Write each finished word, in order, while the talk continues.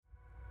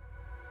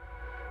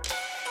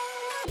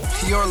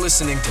You're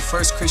listening to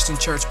First Christian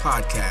Church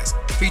Podcast,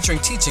 featuring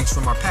teachings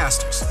from our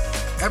pastors.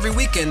 Every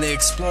weekend, they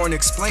explore and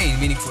explain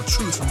meaningful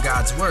truth from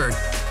God's Word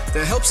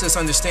that helps us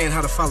understand how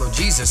to follow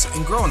Jesus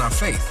and grow in our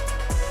faith.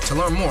 To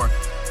learn more,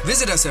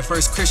 visit us at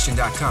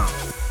firstchristian.com.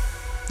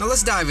 Now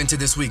let's dive into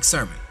this week's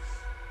sermon.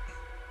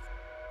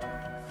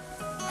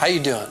 How you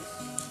doing?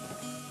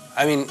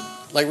 I mean,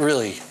 like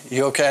really,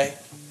 you okay?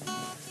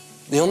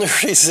 The only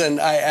reason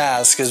I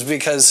ask is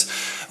because,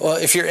 well,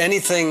 if you're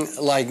anything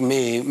like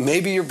me,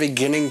 maybe you're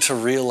beginning to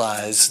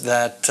realize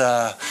that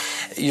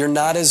you're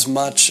not as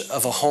much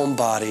of a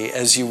homebody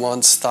as you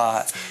once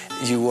thought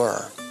you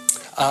were.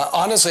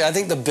 Honestly, I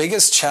think the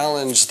biggest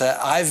challenge that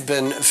I've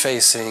been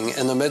facing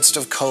in the midst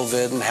of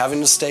COVID and having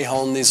to stay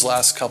home these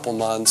last couple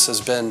months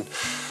has been,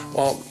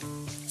 well,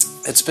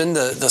 it's been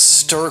the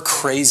stir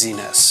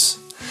craziness.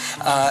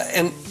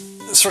 And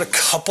sort of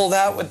couple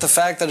that with the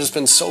fact that it's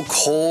been so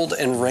cold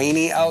and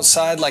rainy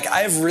outside. Like,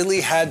 I've really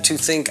had to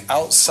think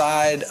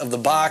outside of the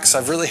box.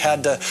 I've really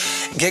had to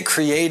get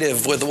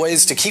creative with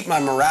ways to keep my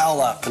morale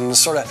up and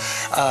sort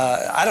of,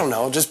 I don't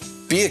know,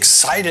 just be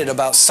excited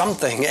about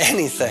something,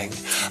 anything.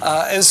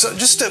 And so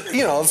just,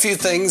 a few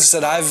things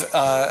that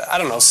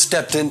I've,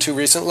 stepped into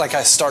recently. Like,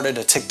 I started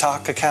a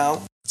TikTok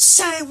account.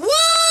 Say what?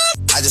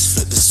 I just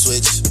flipped the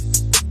switch.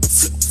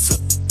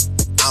 Flip.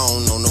 I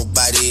don't know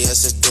nobody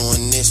else that's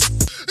doing this.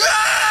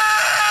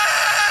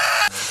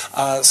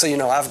 So,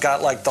 I've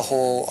got like the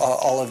whole,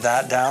 all of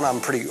that down.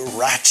 I'm pretty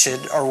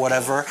ratchet or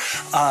whatever.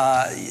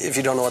 If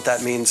you don't know what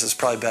that means, it's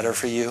probably better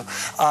for you.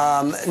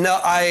 No,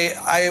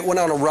 I went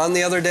on a run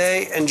the other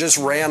day and just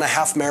ran a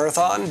half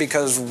marathon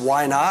because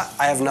why not?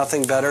 I have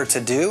nothing better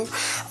to do.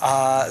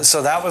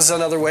 So that was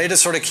another way to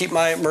sort of keep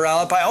my morale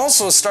up. I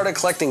also started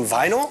collecting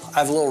vinyl. I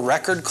have a little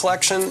record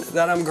collection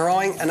that I'm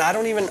growing, and I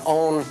don't even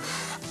own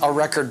a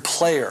record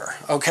player,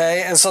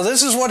 okay? And so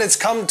this is what it's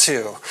come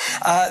to.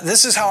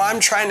 This is how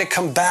I'm trying to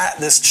combat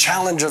this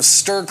challenge of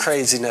stir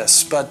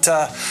craziness. But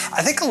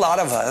I think a lot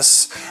of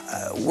us,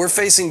 we're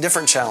facing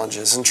different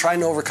challenges and trying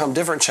to overcome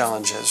different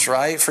challenges,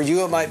 right? For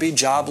you, it might be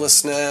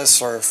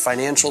joblessness or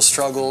financial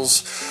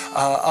struggles.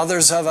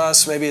 Others of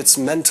us, maybe it's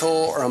mental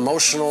or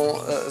emotional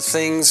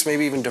things,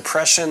 maybe even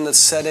depression that's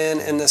set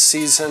in this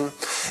season.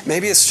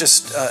 Maybe it's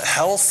just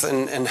health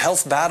and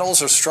health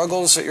battles or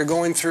struggles that you're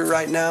going through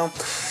right now.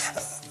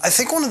 I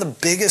think one of the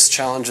biggest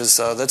challenges,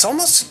 though, that's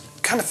almost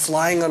kind of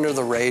flying under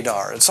the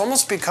radar, it's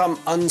almost become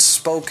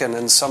unspoken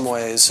in some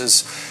ways,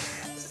 is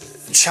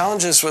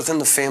challenges within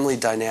the family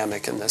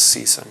dynamic in this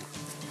season.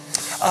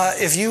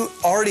 If you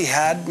already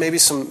had maybe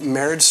some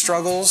marriage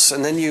struggles,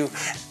 and then you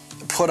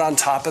put on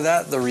top of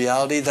that the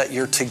reality that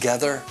you're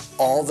together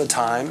all the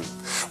time.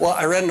 Well,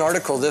 I read an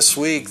article this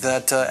week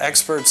that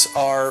experts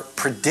are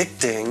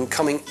predicting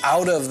coming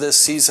out of this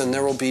season,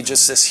 there will be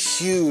just this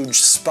huge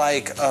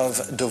spike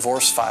of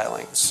divorce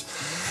filings.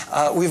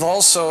 We've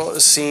also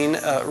seen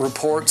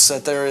reports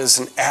that there is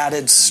an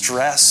added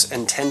stress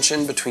and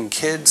tension between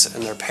kids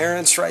and their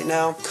parents right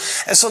now.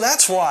 And so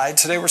that's why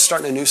today we're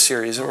starting a new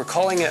series, and we're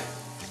calling it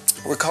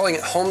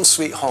Home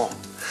Sweet Home.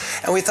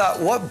 And we thought,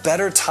 what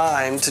better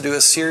time to do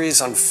a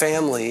series on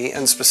family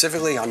and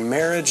specifically on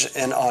marriage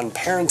and on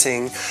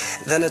parenting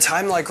than a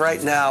time like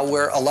right now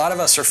where a lot of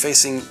us are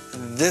facing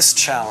this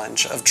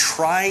challenge of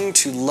trying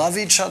to love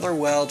each other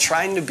well,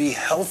 trying to be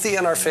healthy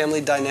in our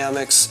family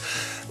dynamics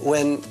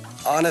when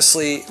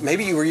honestly,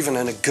 maybe you were even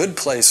in a good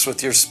place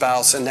with your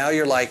spouse and now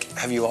you're like,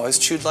 have you always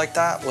chewed like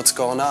that? What's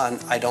going on?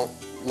 I don't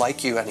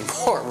like you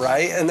anymore,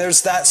 right? And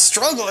there's that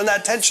struggle and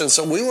that tension.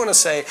 So we want to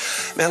say,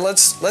 man,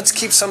 let's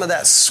keep some of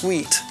that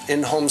sweet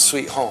in Home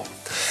Sweet Home.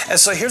 And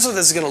so here's what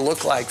this is going to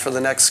look like for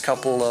the next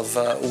couple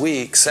of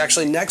weeks.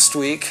 Actually, next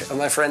week,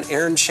 my friend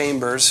Aaron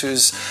Chambers,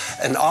 who's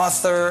an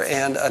author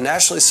and a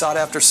nationally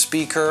sought-after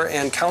speaker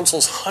and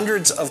counsels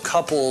hundreds of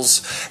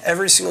couples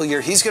every single year,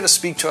 he's going to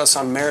speak to us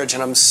on marriage,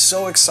 and I'm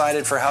so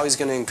excited for how he's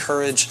going to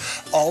encourage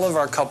all of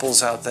our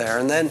couples out there.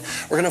 And then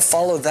we're going to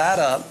follow that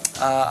up.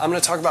 I'm going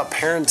to talk about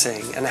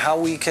parenting and how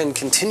we can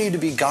continue to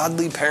be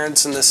godly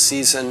parents in this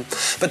season.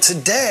 But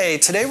today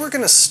we're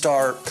going to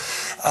start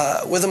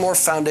with a more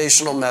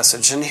foundational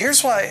message. And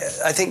here's why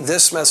I think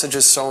this message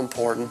is so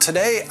important.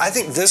 Today, I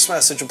think this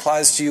message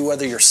applies to you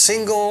whether you're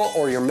single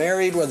or you're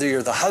married, whether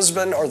you're the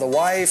husband or the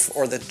wife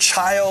or the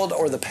child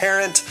or the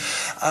parent,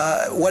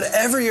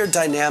 whatever your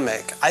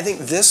dynamic, I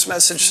think this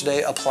message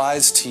today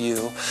applies to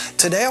you.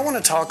 Today, I want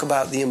to talk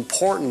about the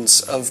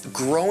importance of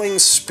growing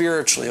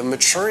spiritually, of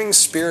maturing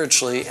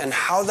spiritually, and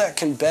how that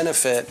can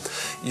benefit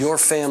your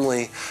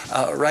family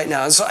right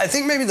now. And so I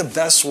think maybe the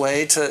best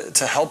way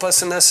to help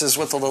us in this is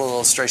with a little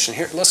illustration.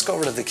 Here, let's go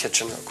over to the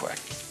kitchen real quick.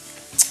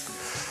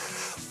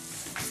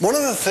 One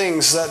of the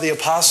things that the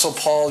Apostle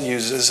Paul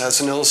uses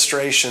as an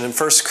illustration in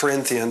 1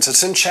 Corinthians,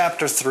 it's in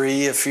chapter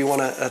 3, if you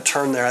want to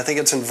turn there. I think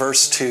it's in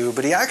verse 2.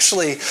 But he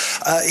actually,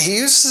 he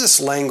uses this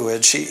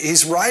language.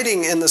 He's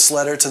writing in this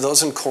letter to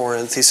those in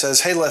Corinth. He says,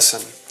 hey,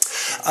 listen,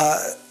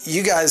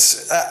 you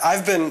guys,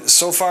 I've been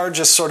so far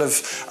just sort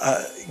of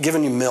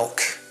giving you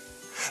milk.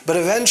 But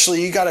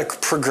eventually you got to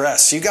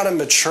progress, you got to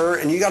mature,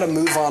 and you got to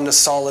move on to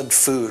solid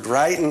food,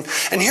 right? And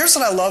here's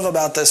what I love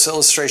about this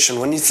illustration.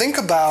 When you think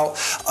about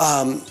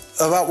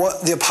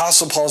what the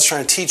Apostle Paul is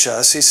trying to teach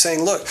us, he's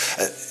saying, look,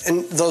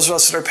 and those of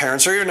us that are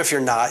parents, or even if you're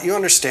not, you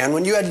understand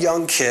when you had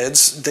young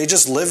kids, they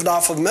just lived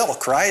off of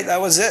milk, right? That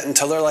was it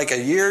until they're like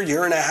a year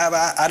and a half.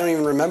 I don't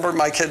even remember.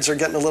 My kids are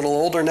getting a little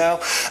older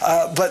now.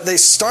 But they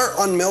start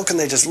on milk and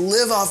they just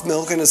live off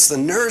milk, and it's the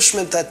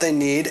nourishment that they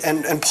need.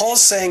 And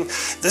Paul's saying,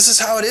 this is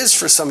how it is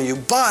for some of you,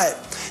 but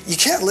you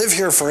can't live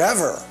here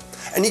forever.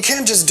 And you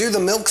can't just do the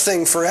milk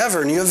thing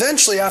forever, and you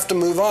eventually have to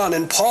move on.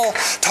 And Paul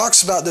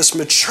talks about this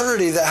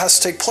maturity that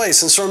has to take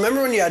place. And so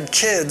remember when you had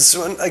kids,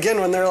 when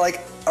they're like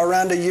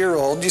around a year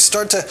old, you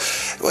start to,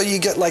 you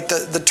get like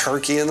the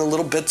turkey and the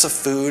little bits of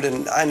food.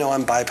 And I know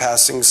I'm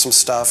bypassing some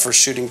stuff or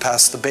shooting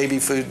past the baby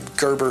food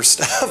Gerber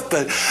stuff,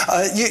 but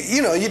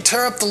you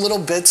tear up the little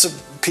bits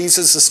of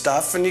pieces of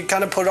stuff and you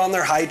kind of put it on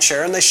their high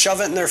chair and they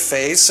shove it in their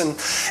face, and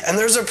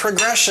there's a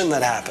progression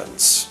that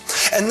happens.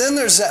 And then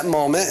there's that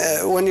moment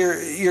when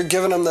you're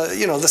giving them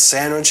the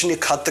sandwich and you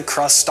cut the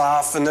crust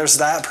off, and there's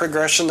that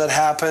progression that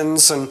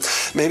happens. And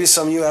maybe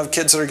some of you have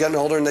kids that are getting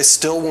older and they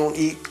still won't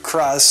eat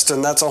crust,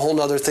 and that's a whole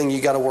other thing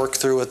you got to work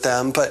through with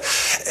them. But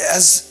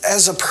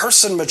as a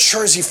person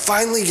matures, you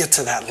finally get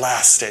to that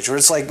last stage where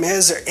it's like, man,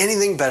 is there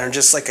anything better than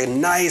just like a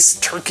nice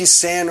turkey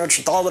sandwich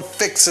with all the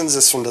fixins?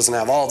 This one doesn't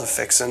have all the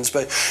fixins,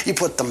 but you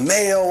put the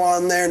mayo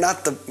on there,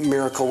 not the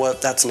Miracle Whip,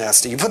 that's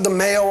nasty. You put the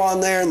mayo on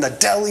there and the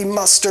deli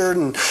mustard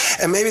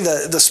and maybe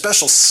the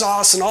special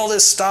sauce and all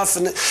this stuff.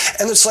 And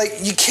it's like,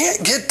 you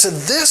can't get to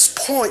this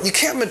point, you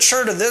can't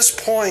mature to this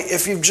point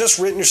if you've just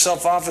written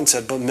yourself off and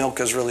said, but milk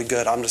is really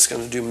good, I'm just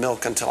going to do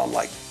milk until I'm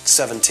like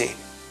 17.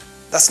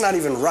 That's not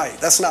even right.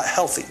 That's not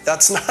healthy.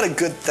 That's not a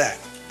good thing.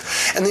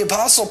 And the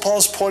Apostle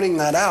Paul's pointing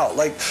that out.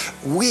 Like,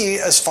 we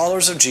as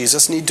followers of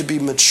Jesus need to be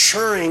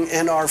maturing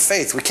in our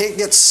faith. We can't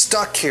get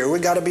stuck here. We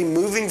got to be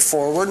moving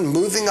forward and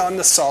moving on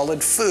to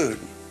solid food.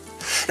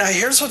 Now,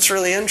 here's what's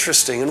really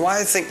interesting and why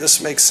I think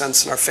this makes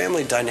sense in our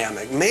family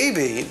dynamic.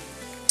 Maybe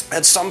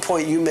at some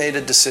point you made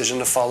a decision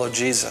to follow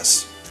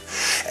Jesus,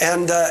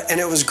 and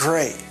it was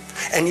great.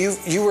 And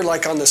you were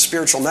like on the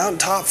spiritual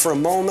mountaintop for a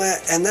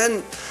moment, and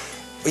then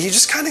you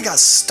just kind of got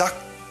stuck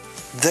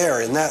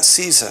there in that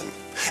season.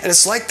 And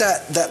it's like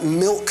that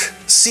milk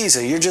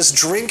season. You're just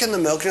drinking the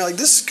milk and you're like,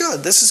 this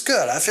is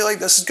good. I feel like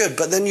this is good.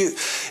 But then you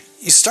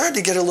start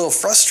to get a little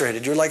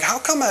frustrated. You're like, how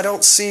come I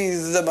don't see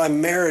that my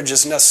marriage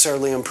is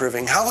necessarily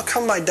improving? How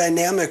come my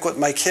dynamic with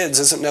my kids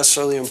isn't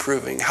necessarily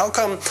improving? How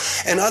come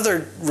in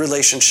other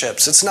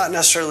relationships it's not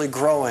necessarily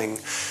growing?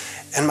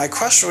 And my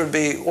question would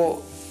be, well,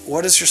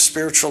 what is your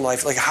spiritual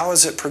life? Like, how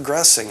is it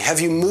progressing? Have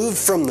you moved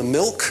from the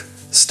milk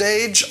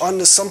stage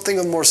onto something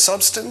of more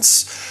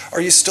substance? Or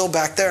are you still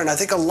back there? And I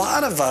think a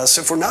lot of us,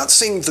 if we're not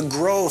seeing the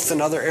growth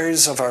in other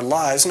areas of our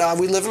lives, now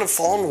we live in a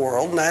fallen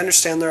world, and I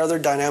understand there are other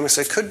dynamics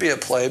that could be at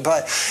play,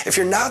 but if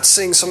you're not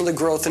seeing some of the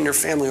growth in your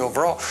family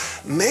overall,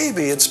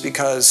 maybe it's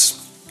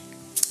because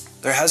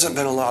there hasn't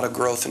been a lot of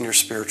growth in your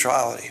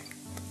spirituality,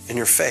 in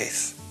your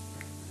faith.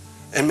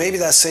 And maybe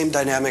that same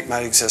dynamic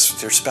might exist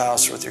with your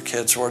spouse or with your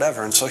kids or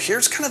whatever. And so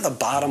here's kind of the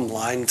bottom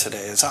line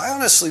today is I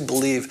honestly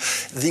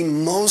believe the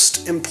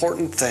most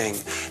important thing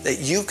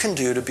that you can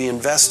do to be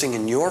investing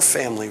in your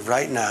family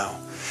right now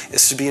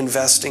is to be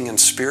investing in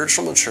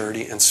spiritual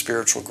maturity and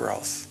spiritual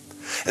growth.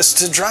 As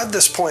to drive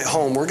this point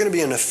home, we're going to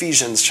be in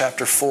Ephesians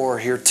chapter 4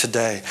 here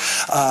today.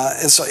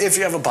 And so if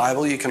you have a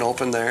Bible, you can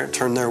open there,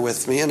 turn there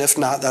with me. And if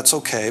not, that's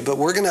okay. But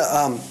we're going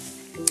to...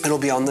 It'll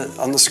be on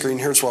the screen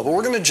here as well. But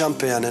we're going to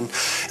jump in. And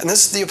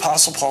this is the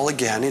Apostle Paul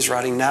again. He's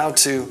writing now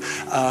to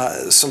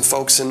some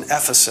folks in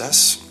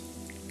Ephesus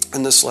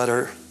in this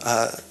letter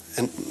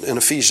in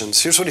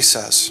Ephesians. Here's what he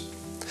says.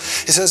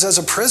 He says, as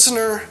a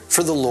prisoner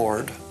for the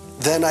Lord,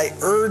 then I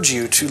urge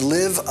you to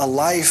live a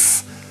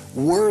life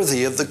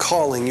worthy of the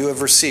calling you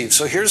have received.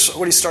 So here's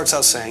what he starts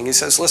out saying. He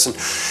says, listen,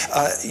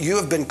 you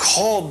have been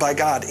called by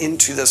God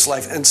into this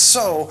life. And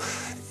so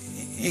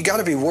you got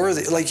to be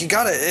worthy. Like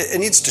it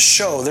needs to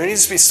show. There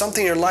needs to be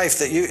something in your life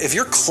that if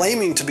you're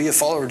claiming to be a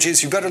follower of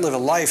Jesus, you better live a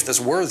life that's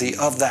worthy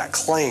of that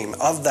claim,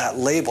 of that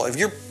label.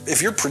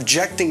 If you're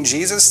projecting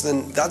Jesus,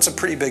 then that's a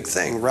pretty big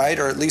thing, right?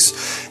 Or at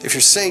least if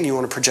you're saying you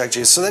want to project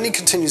Jesus. So then he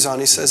continues on,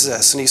 he says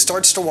this, and he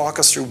starts to walk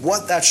us through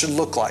what that should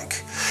look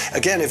like.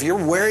 Again, if you're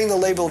wearing the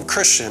label of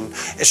Christian,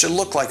 it should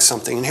look like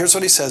something. And here's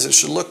what he says it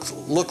should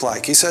look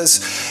like. He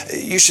says,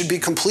 you should be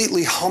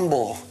completely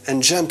humble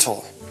and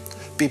gentle.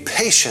 Be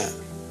patient,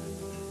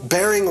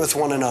 bearing with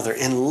one another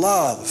in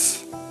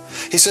love.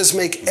 He says,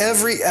 make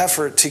every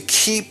effort to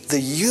keep the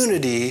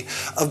unity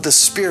of the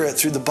Spirit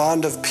through the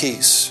bond of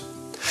peace.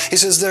 He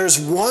says, there's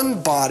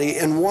one body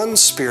and one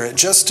Spirit,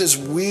 just as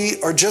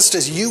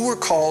you were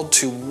called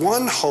to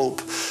one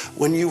hope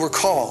when you were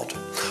called.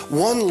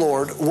 One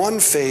Lord, one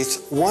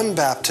faith, one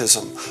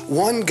baptism,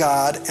 one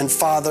God and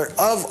Father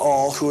of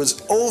all, who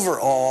is over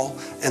all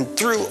and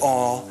through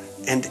all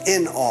and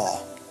in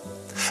all.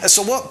 And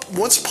so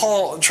what's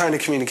Paul trying to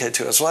communicate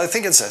to us? Well, I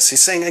think it's this.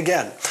 He's saying,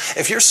 again,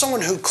 if you're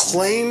someone who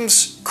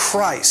claims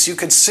Christ, you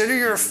consider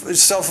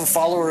yourself a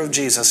follower of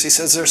Jesus, he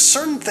says there's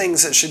certain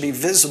things that should be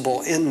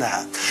visible in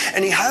that.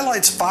 And he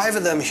highlights 5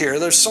 of them here.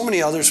 There's so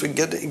many others we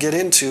get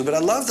into, but I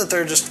love that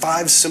there are just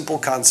 5 simple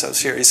concepts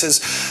here. He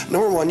says,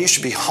 number 1, you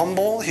should be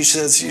humble. He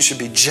says you should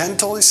be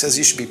gentle. He says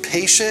you should be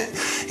patient.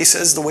 He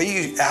says the way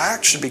you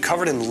act should be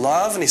covered in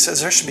love. And he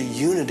says there should be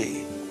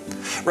unity.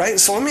 Right?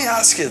 So let me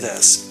ask you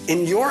this.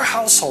 In your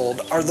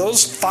household, are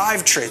those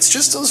 5 traits,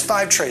 just those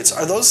 5 traits,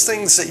 are those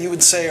things that you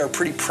would say are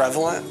pretty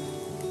prevalent?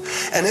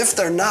 And if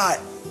they're not,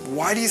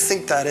 why do you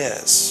think that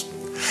is?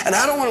 And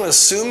I don't want to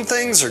assume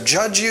things or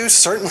judge you.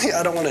 Certainly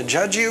I don't want to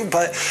judge you,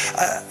 but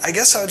I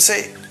guess I would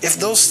say if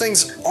those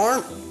things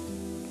aren't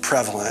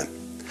prevalent,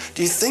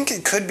 do you think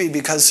it could be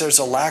because there's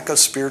a lack of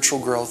spiritual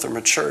growth or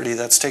maturity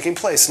that's taking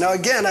place? Now,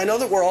 again, I know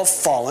that we're all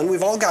fallen.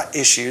 We've all got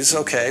issues,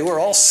 okay? We're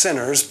all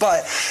sinners.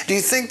 But do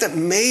you think that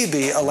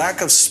maybe a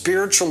lack of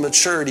spiritual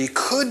maturity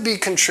could be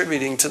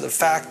contributing to the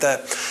fact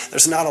that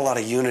there's not a lot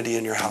of unity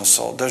in your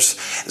household?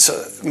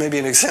 So maybe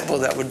an example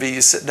of that would be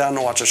you sit down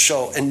to watch a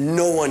show and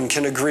no one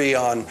can agree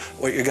on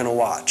what you're going to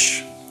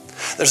watch.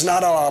 There's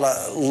not a lot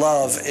of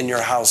love in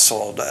your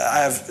household.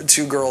 I have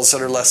 2 girls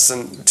that are less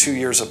than 2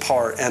 years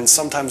apart, and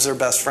sometimes they're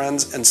best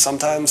friends, and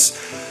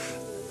sometimes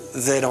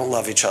they don't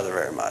love each other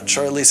very much,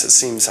 or at least it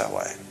seems that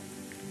way.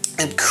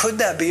 And could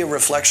that be a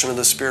reflection of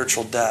the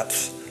spiritual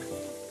depth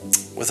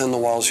within the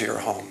walls of your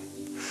home?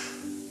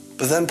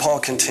 But then Paul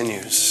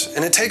continues,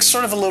 and it takes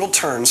sort of a little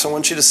turn, so I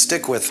want you to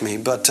stick with me,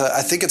 but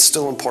I think it's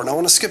still important. I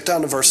want to skip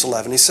down to verse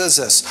 11. He says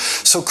this,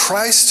 so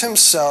Christ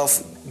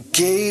himself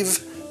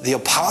gave the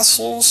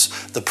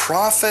apostles, the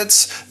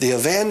prophets, the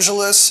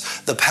evangelists,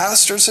 the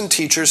pastors and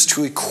teachers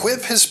to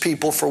equip his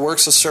people for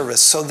works of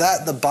service so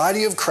that the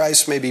body of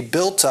Christ may be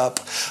built up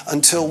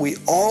until we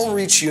all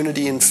reach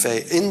unity in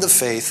the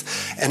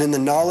faith and in the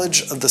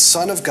knowledge of the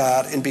Son of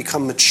God and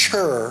become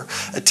mature,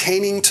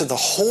 attaining to the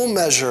whole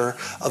measure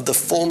of the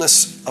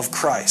fullness of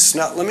Christ.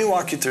 Now, let me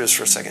walk you through this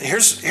for a second.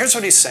 Here's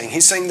what he's saying.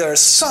 He's saying there are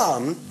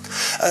some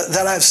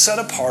that I've set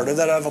apart or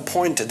that I've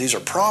appointed. These are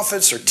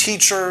prophets or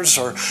teachers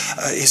or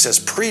he says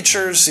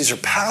preachers. These are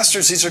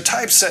pastors. These are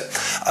types that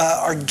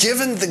are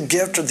given the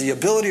gift or the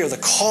ability or the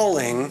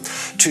calling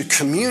to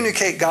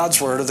communicate God's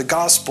word or the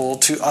gospel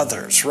to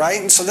others, right?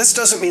 And so this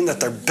doesn't mean that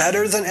they're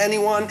better than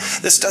anyone.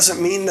 This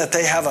doesn't mean that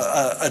they have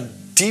a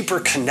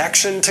deeper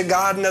connection to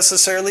God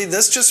necessarily.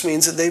 This just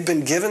means that they've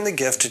been given the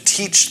gift to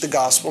teach the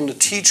gospel and to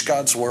teach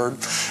God's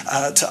word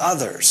to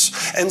others.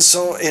 And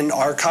so in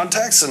our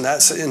context, and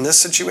that's in this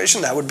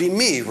situation, that would be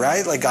me,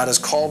 right? Like God has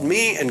called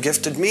me and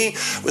gifted me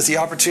with the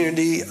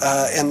opportunity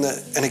and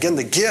again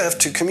the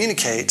gift to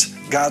communicate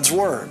God's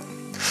word.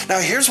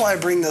 Now, here's why I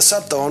bring this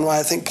up, though, and why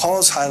I think Paul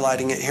is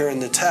highlighting it here in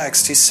the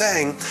text. He's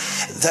saying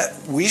that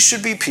we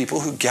should be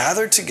people who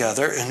gather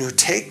together and who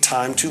take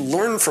time to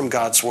learn from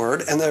God's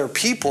word, and there are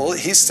people,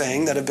 he's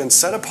saying, that have been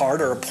set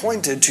apart or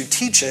appointed to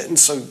teach it, and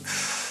so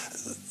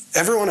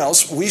everyone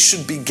else, we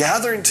should be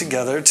gathering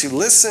together to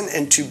listen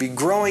and to be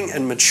growing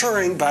and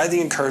maturing by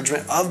the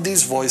encouragement of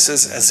these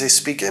voices as they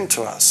speak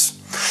into us.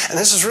 And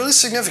this is really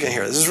significant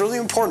here. This is really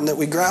important that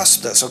we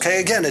grasp this, okay?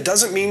 Again, it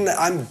doesn't mean that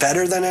I'm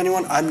better than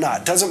anyone. I'm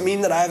not. It doesn't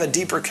mean that I have a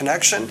deeper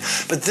connection,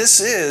 but this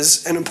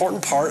is an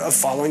important part of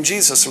following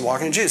Jesus and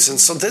walking in Jesus. And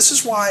so this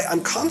is why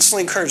I'm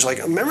constantly encouraged.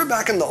 Like, remember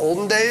back in the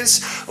olden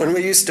days when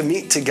we used to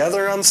meet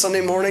together on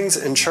Sunday mornings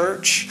in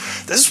church?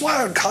 This is why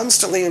I would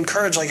constantly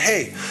encourage, like,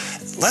 hey,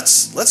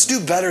 let's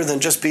do better than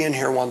just being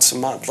here once a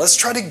month. Let's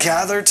try to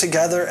gather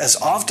together as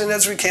often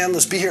as we can.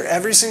 Let's be here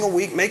every single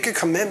week. Make a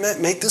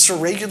commitment. Make this a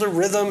regular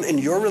rhythm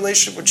in your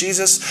relationship with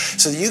Jesus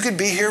so that you could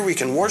be here. We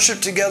can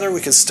worship together.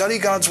 We can study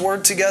God's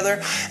word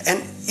together.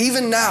 And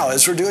even now,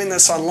 as we're doing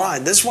this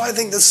online, this is why I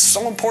think this is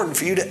so important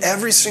for you to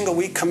every single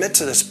week commit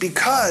to this,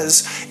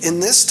 because in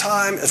this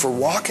time, as we're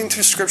walking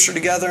through Scripture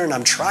together and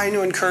I'm trying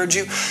to encourage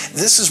you,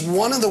 this is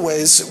one of the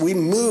ways that we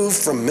move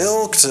from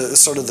milk to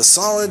sort of the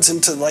solids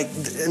into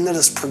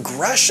this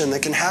progression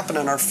that can happen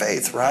in our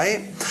faith,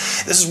 right?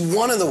 This is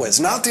one of the ways,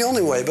 not the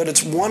only way, but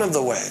it's one of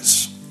the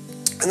ways.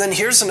 And then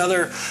here's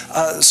another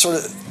sort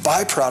of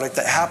byproduct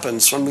that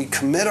happens when we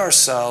commit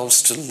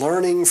ourselves to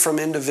learning from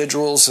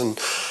individuals and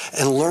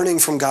learning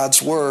from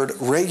God's word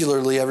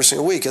regularly every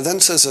single week. It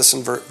then says this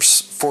in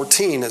verse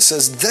 14. It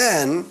says,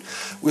 then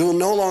we will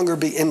no longer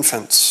be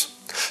infants,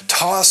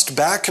 tossed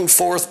back and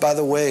forth by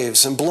the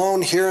waves and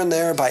blown here and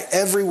there by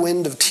every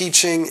wind of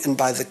teaching and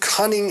by the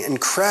cunning and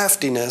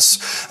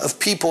craftiness of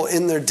people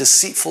in their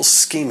deceitful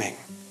scheming.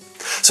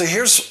 So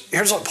here's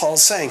what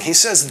Paul's saying. He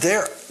says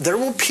there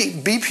will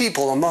be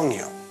people among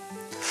you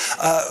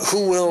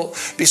who will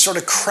be sort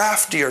of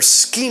crafty or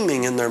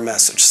scheming in their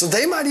message. So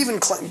they might even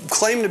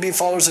claim to be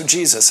followers of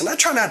Jesus. And I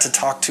try not to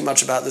talk too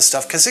much about this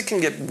stuff because it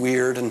can get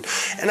weird, and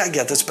I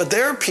get this. But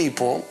there are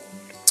people,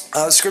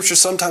 Scripture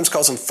sometimes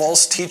calls them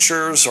false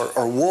teachers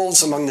or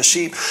wolves among the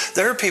sheep.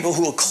 There are people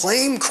who will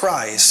claim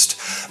Christ,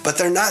 but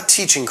they're not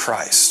teaching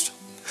Christ.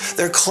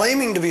 They're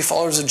claiming to be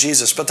followers of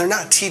Jesus, but they're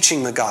not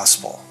teaching the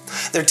gospel.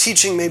 they're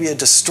teaching maybe a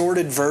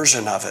distorted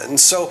version of it. And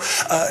so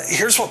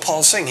here's what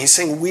Paul's saying. He's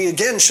saying we,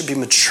 again, should be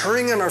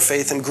maturing in our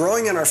faith and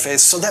growing in our faith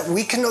so that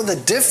we can know the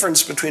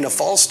difference between a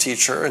false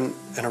teacher and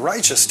a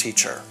righteous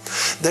teacher.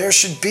 There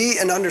should be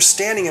an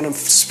understanding and a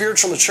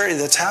spiritual maturity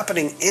that's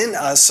happening in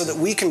us so that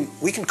we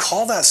can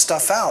call that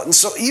stuff out. And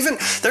so even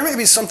there may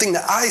be something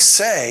that I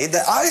say,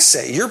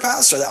 your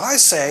pastor, that I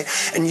say,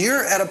 and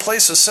you're at a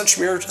place of such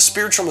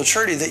spiritual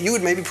maturity that you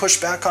would maybe push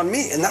back on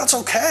me, and that's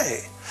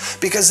okay.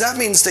 Because that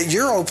means that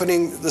you're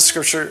opening the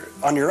scripture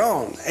on your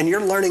own, and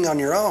you're learning on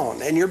your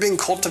own, and you're being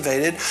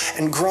cultivated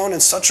and grown in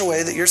such a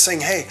way that you're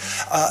saying, hey,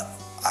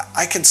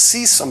 I can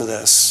see some of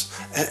this,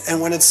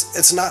 and when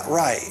it's not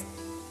right,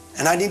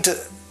 and I need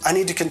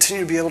to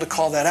continue to be able to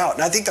call that out.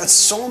 And I think that's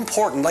so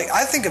important. Like,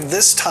 I think of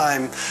this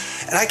time,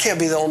 and I can't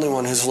be the only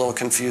one who's a little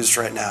confused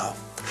right now.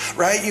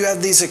 Right? You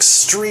have these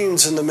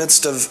extremes in the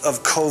midst of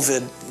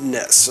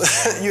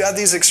COVID-ness. You have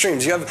these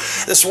extremes. You have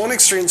this one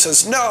extreme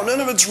says, no, none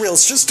of it's real.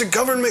 It's just a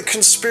government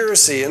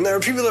conspiracy. And there are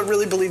people that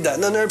really believe that.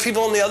 And then there are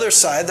people on the other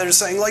side that are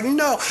saying, like,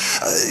 no,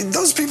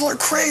 those people are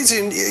crazy.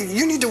 And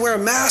you need to wear a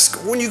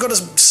mask when you go to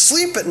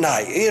sleep at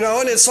night,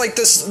 And it's like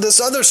this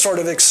other sort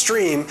of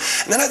extreme.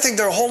 And then I think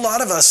there are a whole lot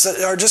of us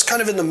that are just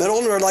kind of in the middle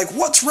and we're like,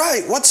 what's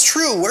right? What's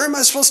true? Where am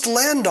I supposed to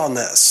land on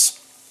this?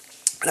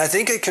 And I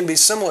think it can be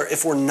similar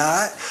if we're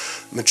not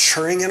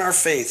maturing in our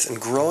faith and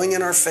growing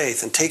in our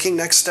faith and taking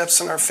next steps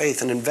in our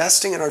faith and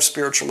investing in our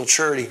spiritual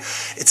maturity.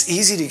 It's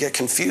easy to get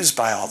confused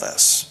by all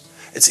this.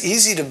 It's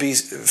easy to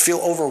feel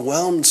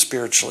overwhelmed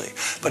spiritually.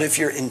 But if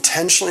you're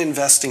intentionally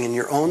investing in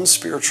your own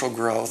spiritual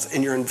growth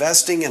and you're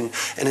investing and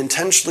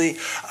intentionally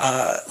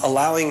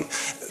allowing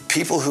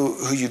people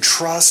who you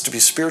trust to be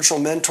spiritual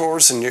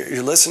mentors, and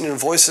you're listening to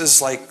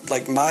voices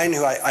like mine,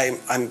 who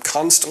I'm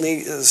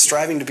constantly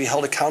striving to be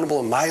held accountable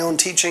in my own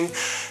teaching,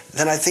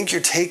 then I think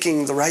you're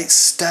taking the right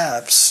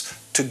steps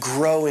to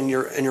grow in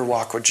your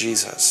walk with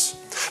Jesus.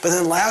 But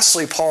then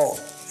lastly, Paul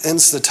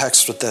ends the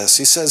text with this.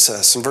 He says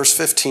this in verse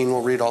 15,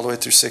 we'll read all the way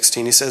through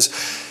 16. He says,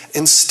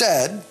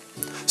 instead,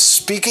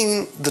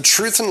 speaking the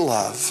truth in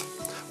love,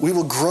 we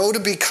will grow to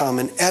become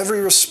in every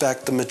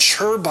respect the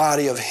mature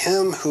body of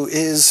him who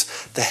is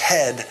the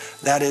head,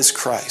 that is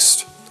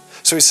Christ.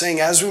 So he's saying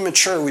as we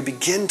mature, we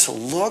begin to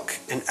look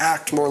and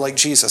act more like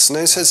Jesus. And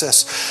then he says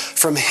this,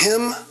 from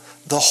him,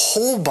 the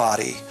whole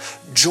body,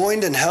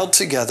 joined and held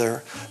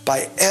together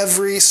by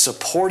every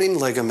supporting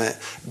ligament,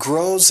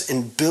 grows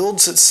and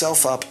builds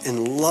itself up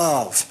in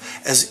love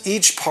as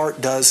each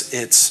part does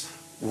its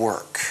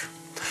work.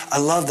 I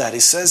love that. He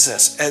says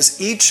this,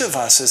 as each of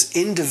us as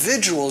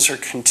individuals are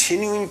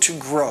continuing to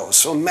grow.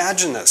 So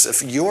imagine this,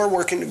 if you're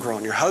working to grow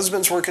and your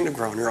husband's working to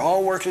grow and you're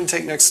all working to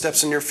take next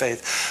steps in your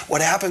faith,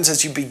 what happens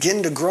is you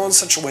begin to grow in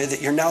such a way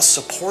that you're now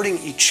supporting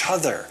each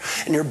other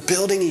and you're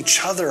building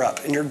each other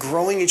up and you're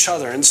growing each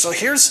other. And so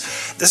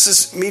this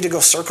is me to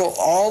go circle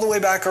all the way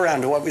back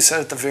around to what we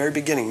said at the very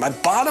beginning. My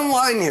bottom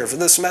line here for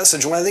this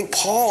message, when I think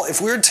Paul,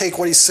 if we were to take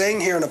what he's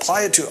saying here and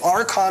apply it to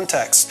our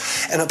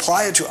context and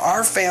apply it to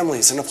our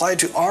families and apply it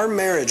to our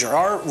marriage or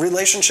our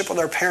relationship with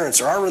our parents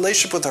or our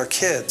relationship with our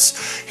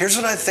kids, here's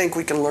what I think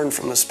we can learn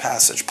from this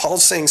passage.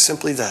 Paul's saying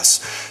simply this,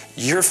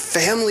 your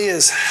family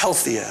is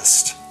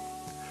healthiest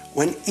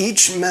when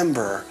each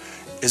member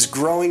is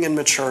growing and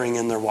maturing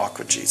in their walk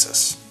with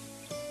Jesus.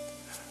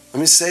 Let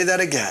me say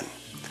that again.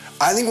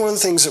 I think one of the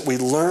things that we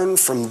learn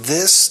from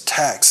this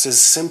text is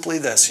simply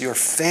this, your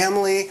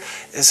family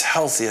is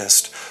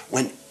healthiest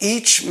when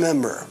each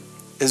member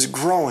is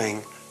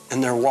growing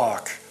in their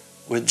walk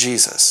with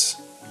Jesus.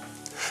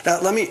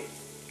 Now, let me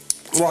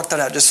walk that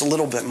out just a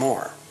little bit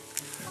more.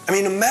 I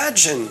mean,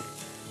 imagine,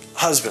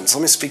 husbands,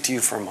 let me speak to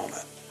you for a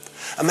moment.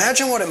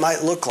 Imagine what it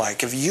might look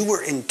like if you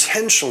were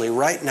intentionally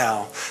right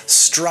now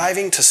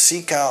striving to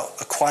seek out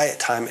a quiet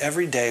time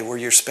every day where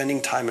you're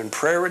spending time in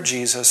prayer with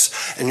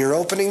Jesus and you're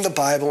opening the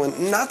Bible,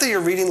 and not that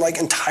you're reading like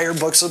entire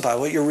books of the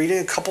Bible, you're reading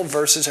a couple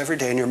verses every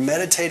day and you're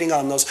meditating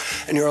on those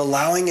and you're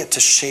allowing it to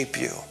shape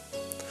you.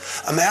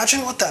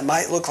 Imagine what that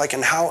might look like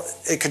and how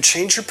it could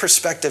change your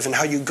perspective and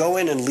how you go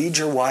in and lead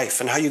your wife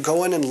and how you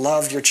go in and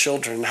love your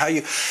children and how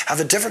you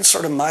have a different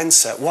sort of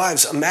mindset.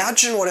 Wives,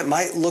 imagine what it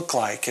might look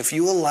like if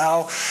you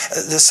allow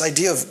this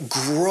idea of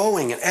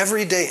growing and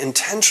every day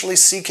intentionally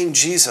seeking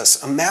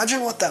Jesus.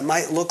 Imagine what that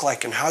might look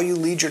like and how you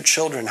lead your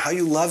children, how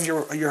you love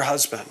your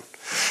husband.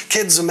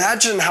 Kids,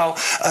 imagine how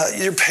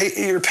your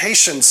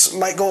patience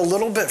might go a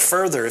little bit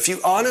further if you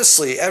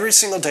honestly every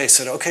single day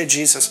said, okay,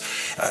 Jesus,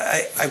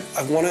 I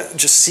want to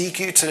just seek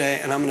you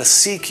today, and I'm going to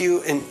seek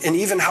you in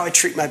even how I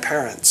treat my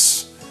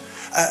parents.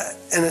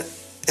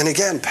 And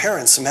again,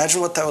 parents,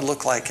 imagine what that would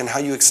look like and how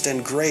you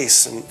extend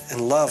grace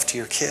and love to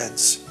your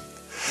kids.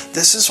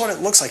 This is what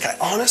it looks like. I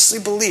honestly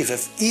believe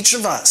if each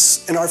of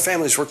us in our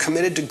families were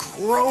committed to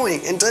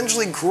growing,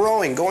 intentionally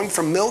growing, going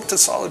from milk to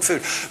solid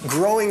food,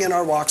 growing in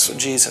our walks with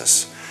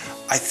Jesus,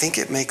 I think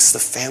it makes the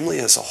family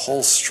as a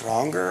whole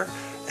stronger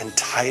and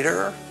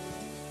tighter,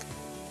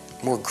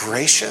 more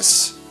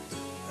gracious,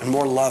 and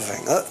more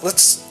loving.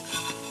 Let's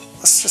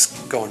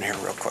just go in here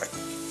real quick.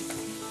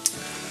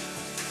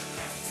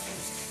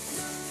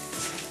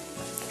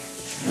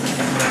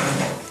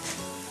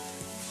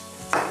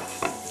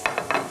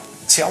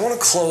 See, I want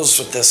to close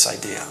with this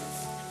idea.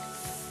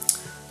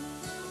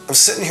 I'm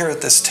sitting here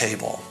at this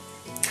table,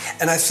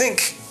 and I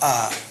think,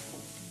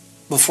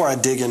 before I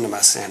dig into my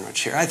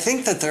sandwich here, I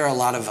think that there are a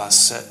lot of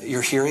us that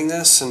you're hearing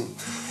this, and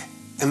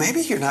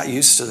maybe you're not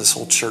used to this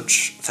whole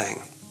church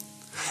thing.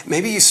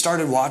 Maybe you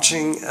started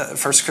watching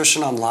First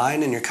Christian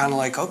online, and you're kind of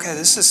like, okay,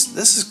 this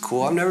is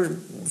cool. I've never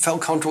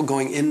felt comfortable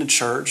going into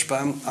church, but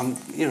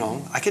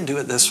I could do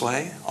it this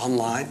way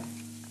online.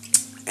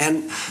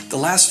 And the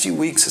last few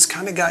weeks has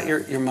kind of got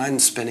your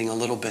mind spinning a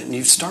little bit, and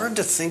you've started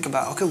to think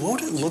about, okay,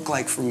 what would it look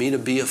like for me to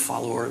be a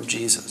follower of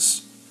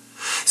Jesus?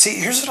 See,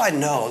 here's what I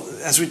know.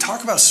 As we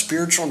talk about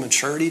spiritual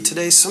maturity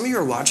today, some of you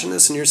are watching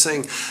this and you're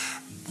saying,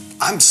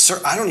 I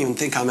don't even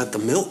think I'm at the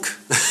milk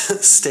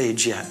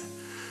stage yet,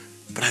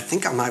 but I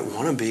think I might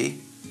want to be.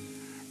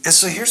 And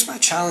so here's my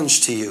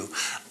challenge to you.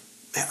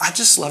 I'd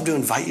just love to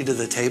invite you to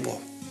the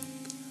table.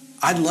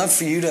 I'd love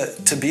for you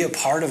to be a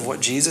part of what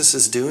Jesus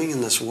is doing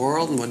in this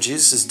world and what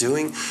Jesus is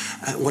doing,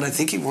 what I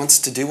think he wants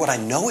to do, what I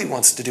know he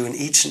wants to do in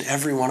each and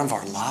every one of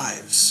our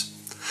lives.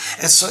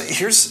 And so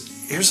here's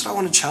what I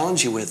want to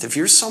challenge you with. If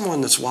you're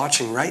someone that's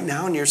watching right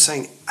now and you're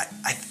saying,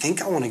 I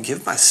think I want to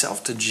give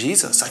myself to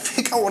Jesus. I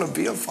think I want to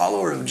be a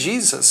follower of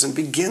Jesus and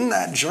begin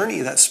that journey,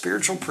 that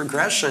spiritual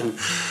progression.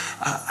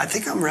 I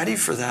think I'm ready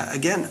for that.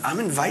 Again, I'm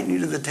inviting you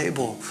to the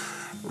table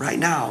right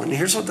now. And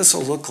here's what this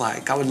will look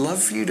like. I would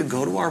love for you to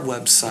go to our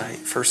website,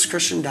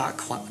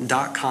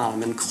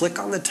 firstchristian.com, and click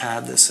on the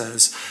tab that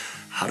says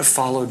How to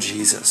Follow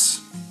Jesus.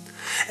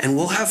 And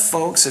we'll have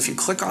folks, if you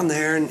click on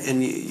there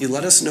and you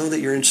let us know that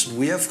you're interested,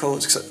 we have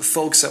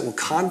folks that will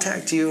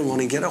contact you and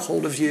want to get a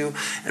hold of you,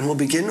 and we'll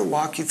begin to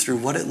walk you through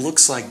what it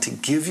looks like to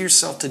give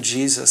yourself to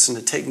Jesus and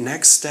to take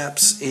next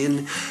steps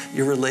in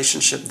your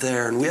relationship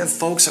there. And we have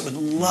folks that would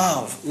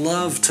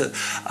love to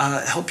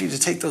help you to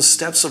take those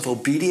steps of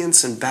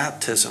obedience and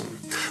baptism.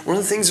 One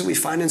of the things that we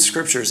find in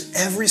Scripture is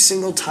every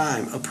single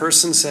time a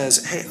person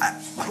says, hey,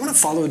 I want to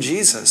follow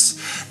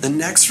Jesus, the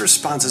next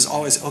response is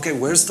always, okay,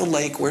 where's the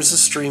lake? Where's the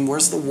stream?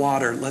 Where's the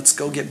water? Let's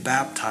go get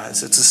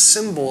baptized. It's a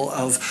symbol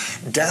of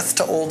death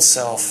to old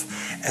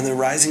self and then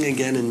rising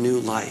again in new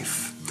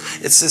life.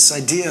 It's this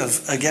idea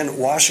of, again,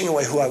 washing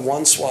away who I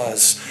once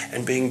was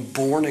and being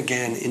born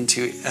again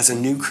as a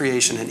new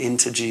creation and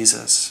into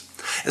Jesus.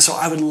 And so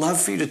I would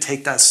love for you to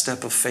take that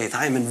step of faith.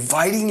 I am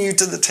inviting you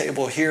to the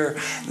table here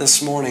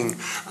this morning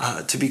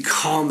to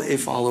become a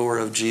follower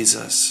of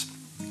Jesus.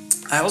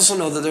 I also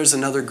know that there's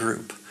another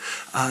group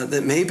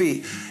that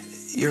maybe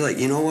you're like,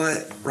 you know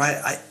what,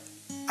 right?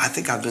 I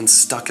think I've been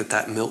stuck at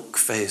that milk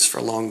phase for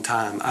a long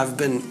time. I've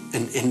been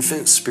an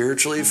infant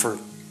spiritually for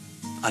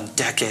a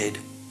decade.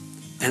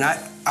 And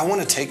I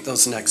want to take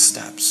those next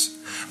steps.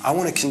 I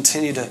want to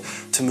continue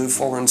to move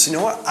forward. And so you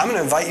know what? I'm going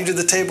to invite you to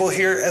the table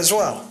here as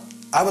well.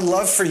 I would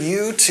love for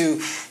you to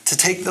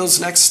take those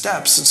next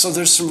steps. And so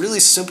there's some really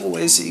simple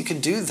ways that you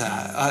could do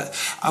that.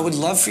 I would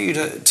love for you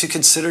to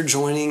consider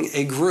joining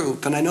a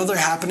group. And I know they're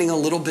happening a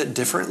little bit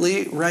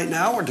differently right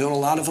now. We're doing a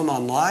lot of them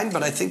online,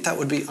 but I think that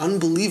would be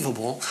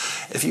unbelievable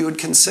if you would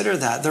consider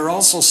that. There are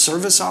also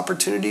service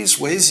opportunities,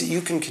 ways that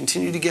you can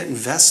continue to get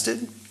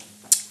invested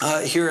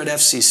here at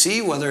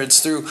FCC, whether it's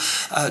through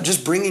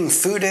just bringing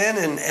food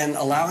in and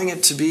allowing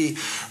it to be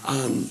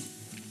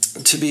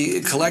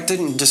collected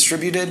and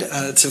distributed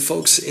to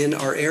folks in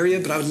our area.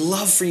 But I would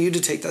love for you to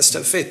take that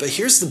step of faith. But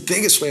here's the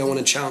biggest way I want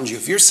to challenge you.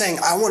 If you're saying,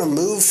 I want to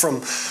move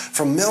from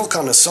milk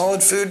onto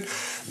solid food,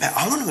 man,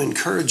 I want to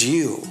encourage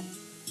you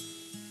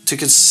to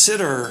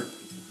consider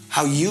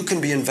how you can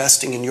be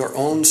investing in your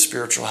own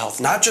spiritual health.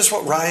 Not just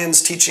what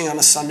Ryan's teaching on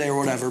a Sunday or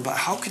whatever, but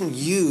how can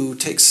you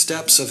take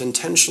steps of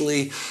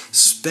intentionally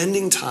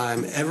spending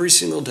time every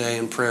single day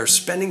in prayer,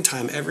 spending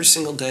time every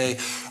single day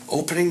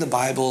opening the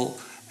Bible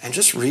and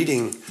just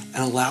reading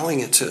and allowing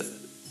it to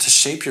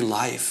shape your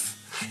life.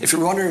 If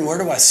you're wondering, where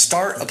do I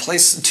start?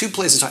 Two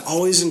places I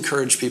always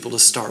encourage people to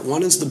start.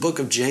 One is the book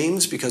of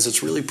James, because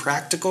it's really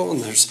practical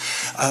and there's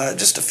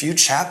just a few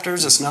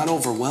chapters. It's not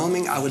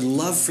overwhelming. I would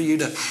love for you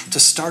to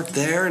start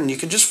there, and you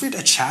could just read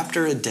a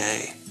chapter a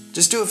day.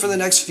 Just do it for the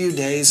next few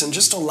days and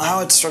just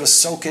allow it to sort of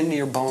soak into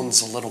your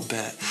bones a little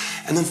bit.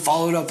 And then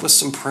follow it up with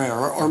some prayer.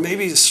 Or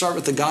maybe start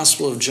with the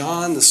Gospel of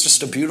John. That's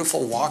just a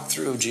beautiful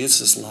walkthrough of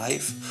Jesus'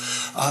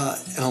 life.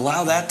 And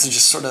allow that to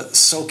just sort of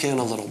soak in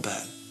a little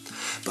bit.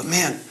 But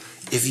man,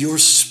 if you're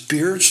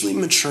spiritually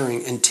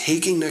maturing and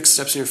taking next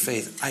steps in your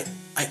faith, I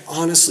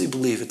honestly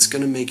believe it's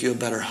going to make you a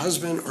better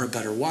husband or a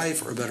better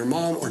wife or a better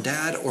mom or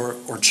dad or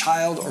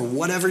child or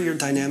whatever your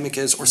dynamic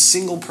is, or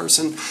single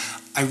person.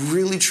 I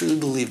really, truly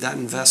believe that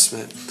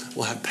investment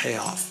will have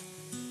payoff.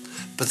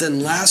 But then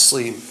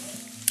lastly,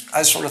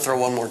 I just want to throw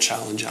one more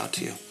challenge out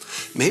to you.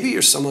 Maybe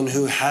you're someone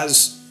who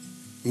has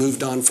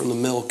moved on from the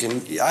milk,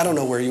 and I don't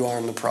know where you are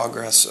in the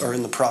progress or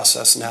in the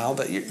process now,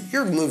 but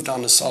you're moved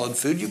on to solid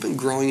food. You've been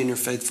growing in your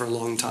faith for a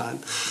long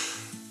time.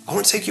 I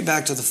want to take you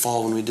back to the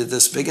fall when we did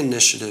this big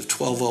initiative,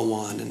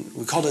 1201, and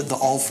we called it the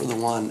All for the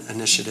One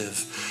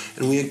initiative.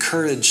 And we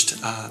encouraged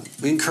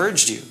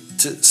you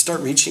to start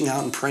reaching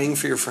out and praying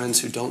for your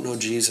friends who don't know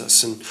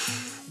Jesus. And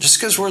Just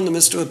because we're in the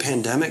midst of a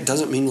pandemic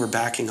doesn't mean we're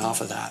backing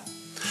off of that.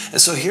 And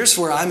so here's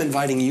where I'm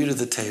inviting you to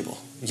the table.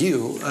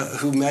 You,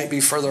 who might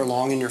be further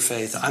along in your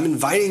faith, I'm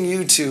inviting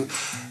you to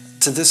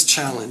this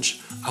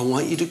challenge. I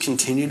want you to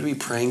continue to be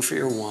praying for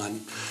your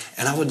one.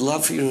 And I would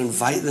love for you to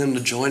invite them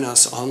to join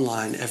us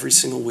online every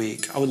single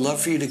week. I would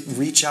love for you to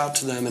reach out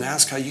to them and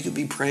ask how you could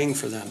be praying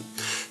for them.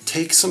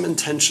 Take some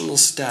intentional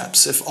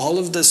steps. If all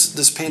of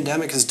this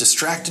pandemic has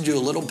distracted you a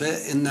little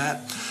bit in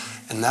that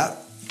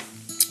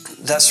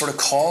sort of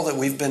call that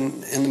we've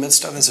been in the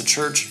midst of as a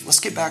church, let's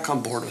get back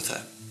on board with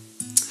it.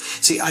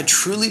 See, I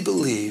truly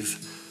believe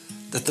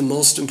that the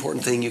most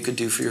important thing you could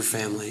do for your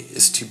family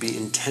is to be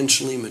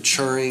intentionally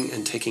maturing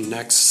and taking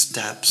next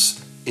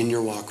steps in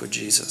your walk with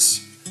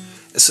Jesus.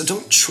 And so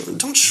don't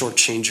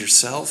shortchange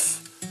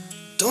yourself.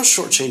 Don't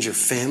shortchange your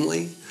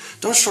family.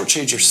 Don't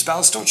shortchange your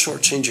spouse. Don't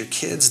shortchange your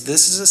kids.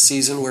 This is a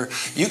season where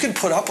you can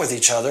put up with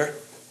each other.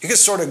 You can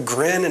sort of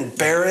grin and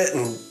bear it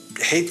and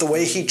hate the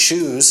way he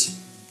chews.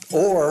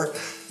 Or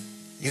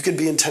you could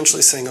be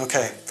intentionally saying,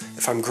 okay,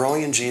 if I'm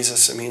growing in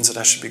Jesus, it means that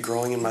I should be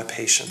growing in my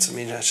patience. It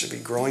means I should be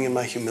growing in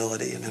my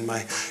humility and in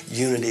my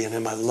unity and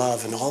in my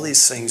love and all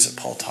these things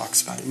that Paul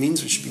talks about. It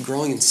means we should be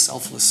growing in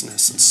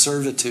selflessness and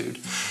servitude.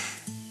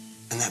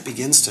 And that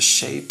begins to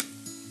shape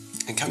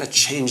and kind of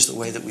change the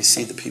way that we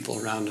see the people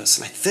around us.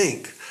 And I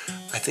think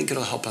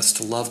it'll help us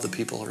to love the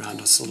people around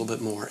us a little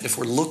bit more. If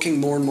we're looking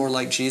more and more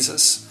like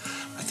Jesus,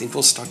 I think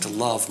we'll start to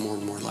love more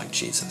and more like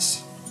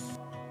Jesus.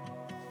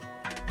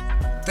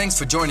 Thanks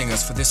for joining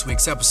us for this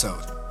week's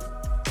episode.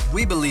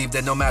 We believe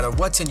that no matter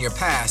what's in your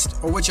past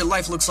or what your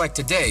life looks like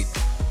today,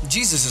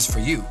 Jesus is for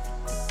you.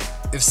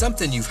 If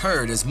something you've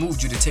heard has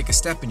moved you to take a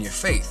step in your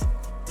faith,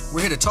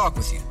 we're here to talk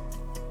with you.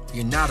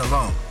 You're not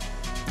alone.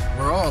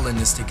 We're all in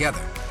this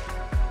together.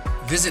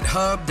 Visit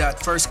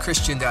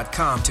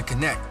hub.firstchristian.com to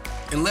connect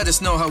and let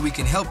us know how we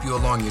can help you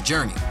along your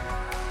journey.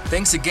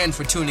 Thanks again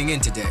for tuning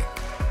in today.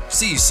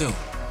 See you soon.